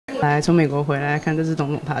从美国回来看这次总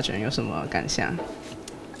统大选有什么感想？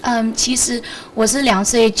其实我是2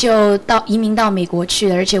岁就移民到美国去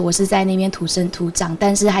了，而且我是在那边土生土长，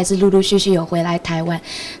但是还是陆陆续续有回来台湾。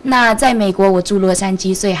那在美国我住洛杉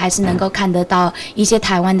矶，所以还是能够看得到一些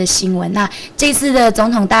台湾的新闻。那这次的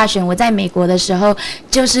总统大选，我在美国的时候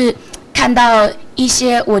就是看到一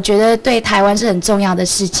些我觉得对台湾是很重要的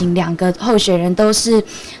事情，2个候选人都是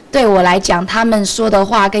对我来讲，他们说的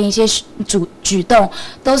话跟一些举动，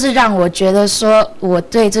都是让我觉得说我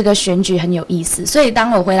对这个选举很有意思。所以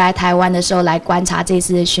当我回来台湾的时候，来观察这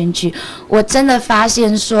次的选举，我真的发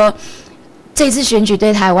现说，这次选举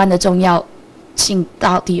对台湾的重要性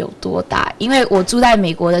到底有多大？因为我住在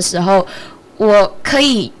美国的时候，我可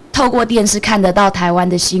以透过电视看得到台湾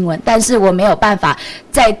的新闻，但是我没有办法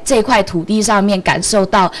在这块土地上面感受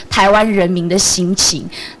到台湾人民的心情。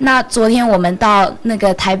那昨天我们到那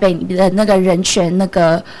个台北的那个人权那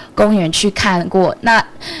个公园去看过，那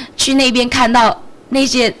去那边看到那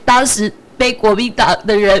些当时被国民党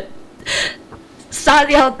的人杀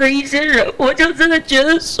掉的一些人，我就真的觉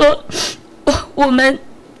得说，我们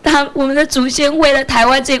的祖先为了台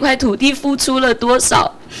湾这块土地付出了多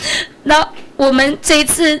少？那我们这一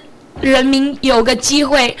次人民有个机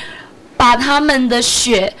会，把他们的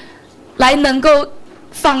血来能够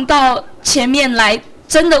放到前面来，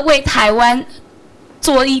真的为台湾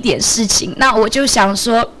做一点事情。那我就想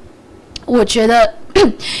说，我觉得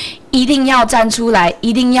一定要站出来，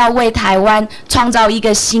一定要为台湾创造一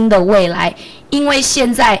个新的未来，因为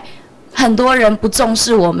现在很多人不重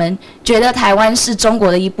视我们，觉得台湾是中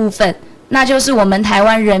国的一部分，那就是我们台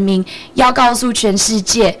湾人民要告诉全世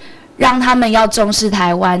界，让他们要重视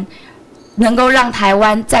台湾，能够让台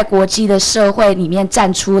湾在国际的社会里面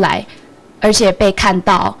站出来，而且被看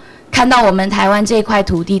到我们台湾这块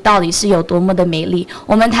土地到底是有多么的美丽，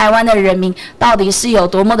我们台湾的人民到底是有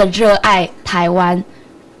多么的热爱台湾。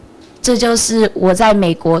这就是我在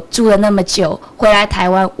美国住了那么久，回来台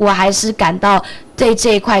湾，我还是感到对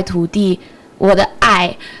这一块土地我的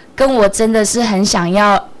爱，跟我真的是很想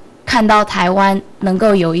要看到台湾能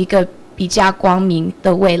够有一个比较光明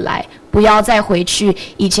的未来，不要再回去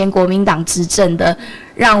以前国民党执政的，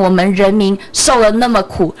让我们人民受了那么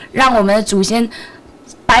苦，让我们的祖先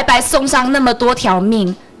白白送上那么多条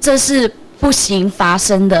命，这是不行发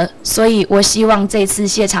生的。所以我希望这次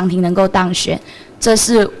谢长廷能够当选，这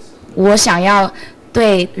是我想要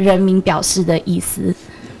对人民表示的意思。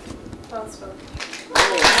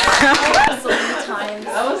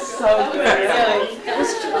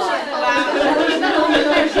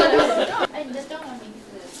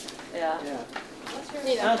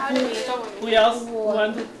Who else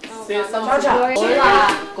want to say something?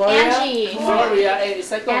 Angie. Gloria,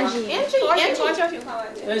 second. Angie.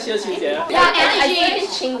 休息一点。Yeah, Angie.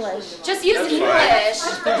 English. Just use English.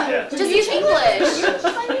 Just use English.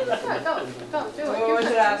 Go. What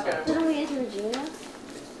should I ask her? Didn't we answer Regina?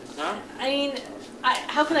 I mean,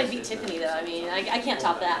 how could I beat Tiffany though? I mean, I can't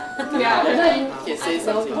top that. Yeah. Can say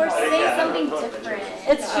something. Or say something different.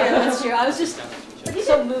 It's true. I was just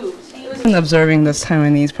so moved. Observing this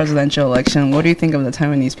Taiwanese presidential election, what do you think of the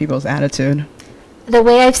Taiwanese people's attitude? The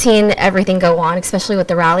way I've seen everything go on, especially with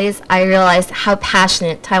the rallies, I realized how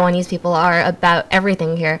passionate Taiwanese people are about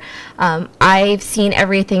everything here. I've seen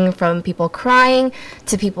everything from people crying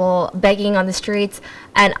to people begging on the streets,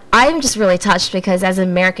 and I'm just really touched because as an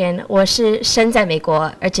American, 我是生在美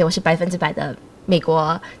国，而且我是100%的美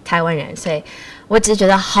国台湾人，所以我只觉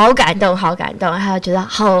得好感动，还有觉得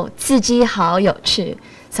好刺激，好有趣。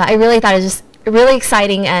So I really thought it was just really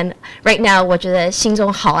exciting, and right now 我觉得心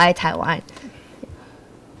中好爱台湾。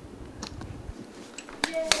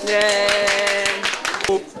Yay!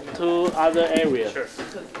 Move to other areas.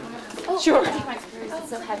 Sure.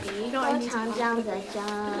 So happy.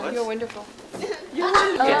 You're wonderful.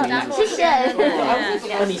 谢谢。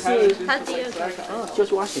你是他第二个。就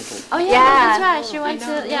是Washington. Oh yeah, that's right. She went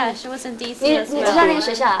to she was in DC. 你知道那个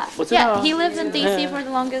学校？我知道。 Yeah, he lived in DC for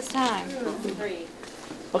the longest time.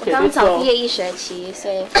 Okay, 刚 let's 早 go. 毕业1学期，所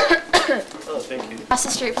以 across the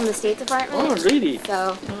street from the State Department. Oh, really?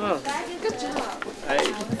 So Oh.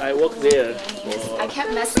 I work there. I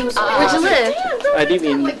kept messing up. where'd you live? I live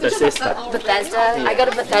in Bethesda. Bethesda. I go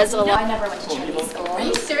to Bethesda a lot. I never went to Chinese school. Are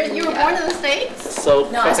you serious? You were born in the States? So,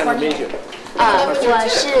 No, I was second born here. major. 我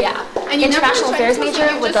是 Yeah. And you never international affairs major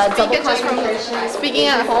with a double concentration. Speaking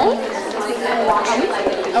at home?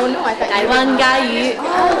 Oh no, I thought 台湾咖语。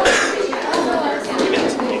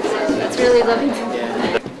 It's really loving.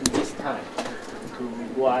 This time to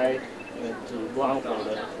run for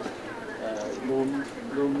the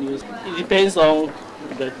room news. It depends on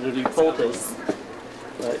the reporters'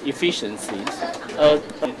 efficiencies.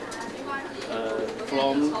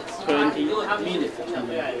 from 20 minutes to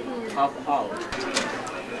half hour.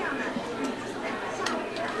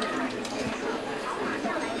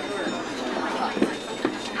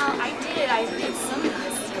 I did some of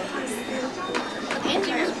this. The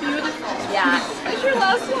painting is beautiful. Yeah. What's your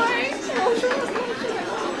last line?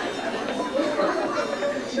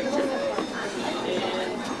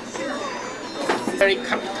 Very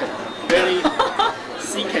competent, very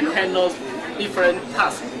she can handle different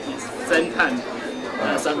tasks at the same time.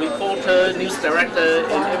 As a reporter, news director,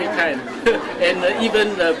 and every kind, and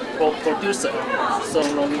even the producer. So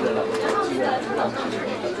long的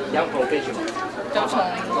young professional. 都从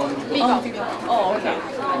立法哦 ，OK，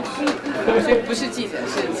 所以不是记者，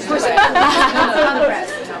是不是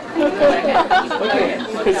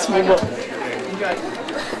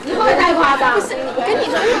你会不会太夸张？不是，我跟你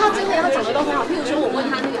说，因为他真的要讲的都很好。譬如说，我问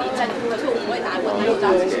他那个你在哪里，所以我不会答问他有这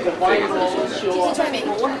样子。其实在美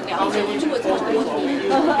国我很了解，我住了这么多年。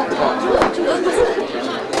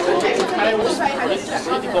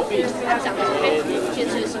他讲的建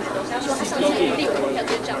设性的东西，他说他上次立委投票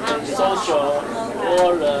就讲他 social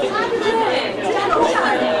or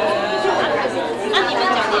那你们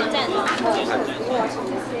讲连战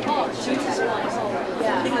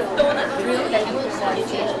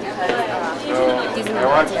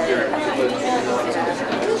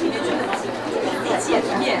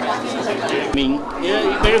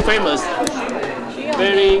？Yeah, very famous,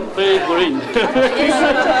 very green,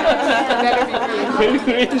 very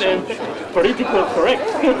green and political correct.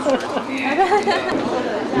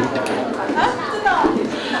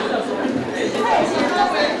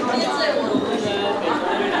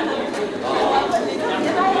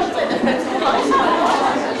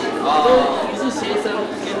 你是学生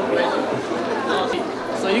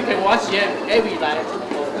 ，so you can watch him every night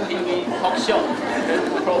on TV talk show.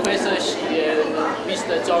 Professor Xi and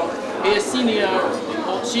Mr. Zhong, he is senior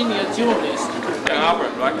journalist.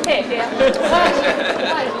 Albert, right? 嘿嘿。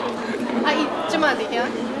啊，伊即马伫遐。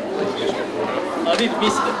A little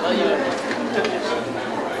bit,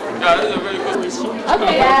 Yeah, this is a very good. OK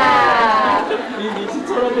呀。你是做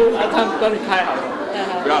那个啊，他们帮你开好了。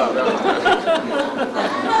不要了，不要了。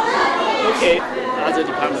Okay, other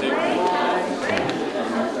department.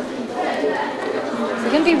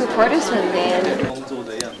 We're gonna be reporters one day. 工作的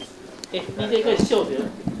样子。哎，你这个秀的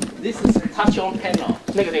 ，this is touch on panel.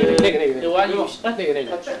 那个 the one you 他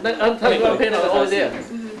有个 panel over there.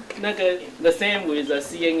 那个 the same with the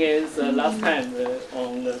CNN's last time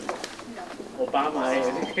on Obama.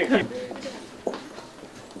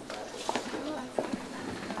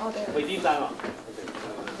 回第三了。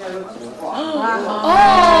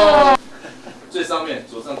哦。最上面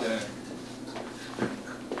左上角。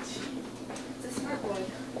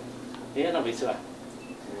哎，那没出来。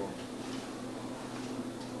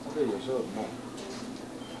这个有时候很慢。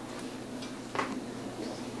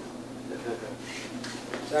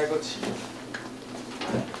下一个起。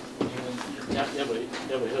要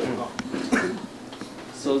不好。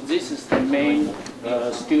So this is the main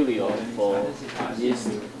studio for this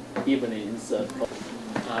evening's.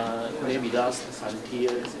 Maybe last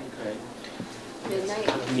until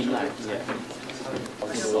midnight. Yeah.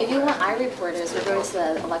 If you want eye reporters, we're going to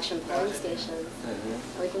the election polling station.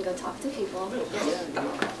 Or we can go talk to people.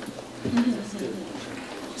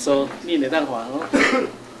 So 你没办法哦，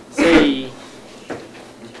所以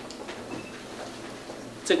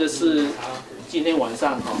这个是今天晚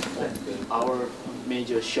上哈 ，our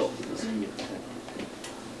major show 是有。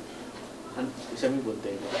有什么问题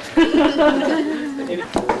吗？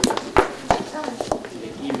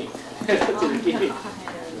机密，这个机密。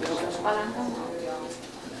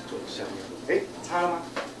哎，擦了吗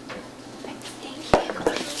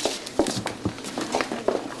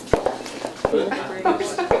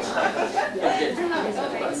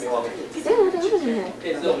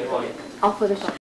？I'll Photoshop.